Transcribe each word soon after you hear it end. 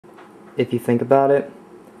If you think about it,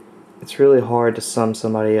 it's really hard to sum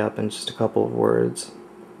somebody up in just a couple of words.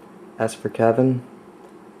 As for Kevin,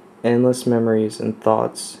 endless memories and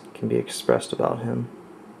thoughts can be expressed about him.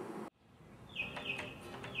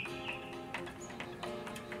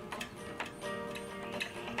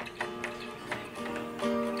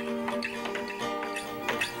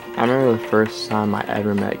 I remember the first time I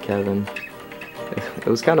ever met Kevin. It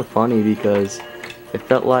was kind of funny because it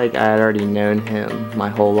felt like I had already known him my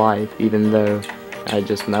whole life, even though I had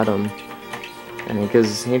just met him. And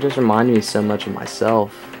because he just reminded me so much of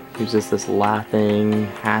myself. He was just this laughing,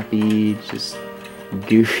 happy, just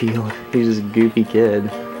goofy, he was just a goofy kid,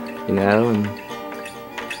 you know, and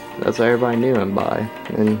that's what everybody knew him by.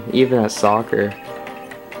 And even at soccer,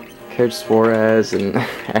 Coach Suarez and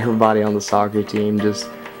everybody on the soccer team just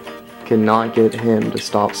could not get him to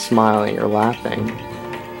stop smiling or laughing.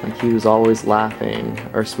 Like, he was always laughing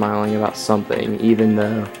or smiling about something, even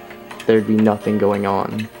though there'd be nothing going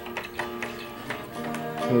on.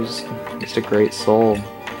 He was just a great soul,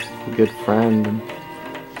 a good friend, and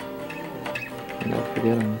I'll never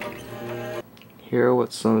forget him. Here are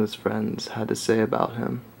what some of his friends had to say about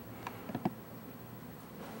him.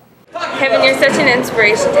 Kevin, you're such an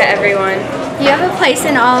inspiration to everyone. You have a place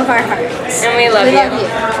in all of our hearts. And we love you.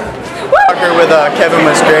 Soccer with Kevin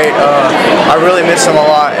was great. I really miss him a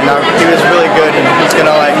lot, and he was really good, and he's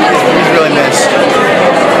really missed.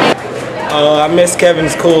 I miss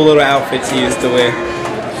Kevin's cool little outfits he used to wear. We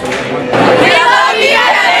love you,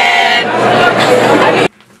 Kevin!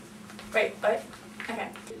 Wait, what? Okay.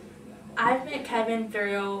 I've met Kevin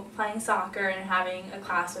through playing soccer and having a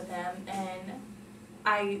class with him, and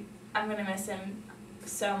I'm gonna miss him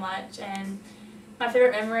so much. And my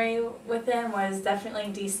favorite memory with him was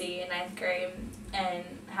definitely DC in 9th grade, and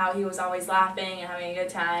how he was always laughing and having a good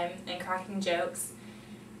time and cracking jokes.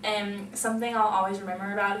 And something I'll always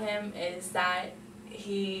remember about him is that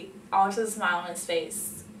he always has a smile on his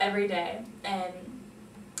face every day, and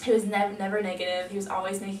he was never negative. He was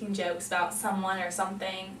always making jokes about someone or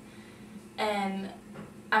something, and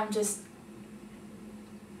I just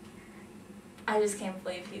can't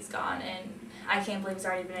believe he's gone, and I can't believe it's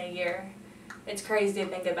already been a year. It's crazy to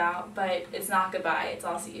think about, but it's not goodbye. It's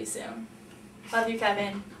I'll see you soon. Love you,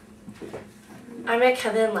 Kevin. I met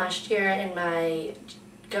Kevin last year in my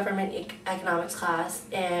government economics class,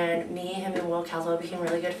 and me, him, and Will Caswell became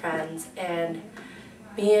really good friends, and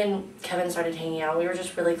me and Kevin started hanging out. We were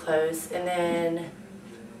just really close, and then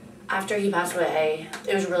after he passed away,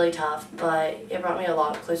 it was really tough, but it brought me a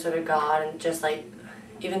lot closer to God, and just like,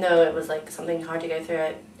 even though it was like something hard to go through,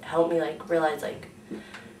 it helped me like realize like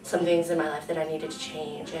some things in my life that I needed to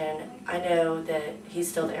change, and I know that he's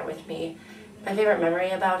still there with me. My favorite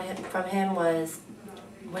memory about him from him was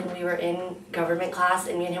when we were in government class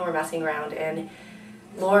and me and him were messing around, and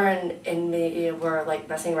Lauren and me were like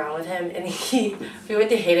messing around with him, and we went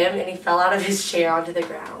to hit him and he fell out of his chair onto the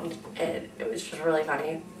ground, and it was just really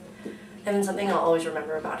funny. And then something I'll always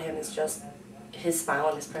remember about him is just his smile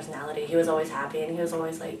and his personality. He was always happy, and he was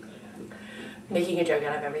always like making a joke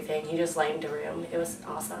out of everything. He just lightened a room. It was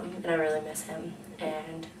awesome, and I really miss him,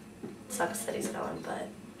 and it sucks that he's gone, but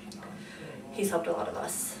he's helped a lot of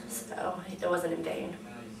us, so it wasn't in vain.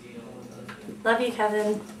 Love you,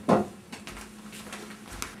 Kevin.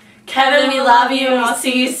 Kevin, we love you, and I'll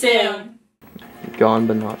see you soon. Gone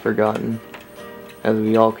but not forgotten, as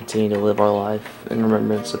we all continue to live our life in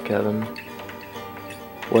remembrance of Kevin.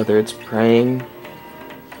 Whether it's praying,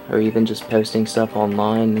 or even just posting stuff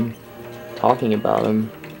online and talking about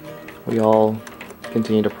him, we all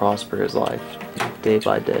continue to prosper his life day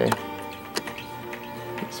by day.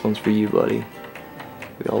 This one's for you, buddy.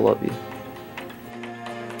 We all love you.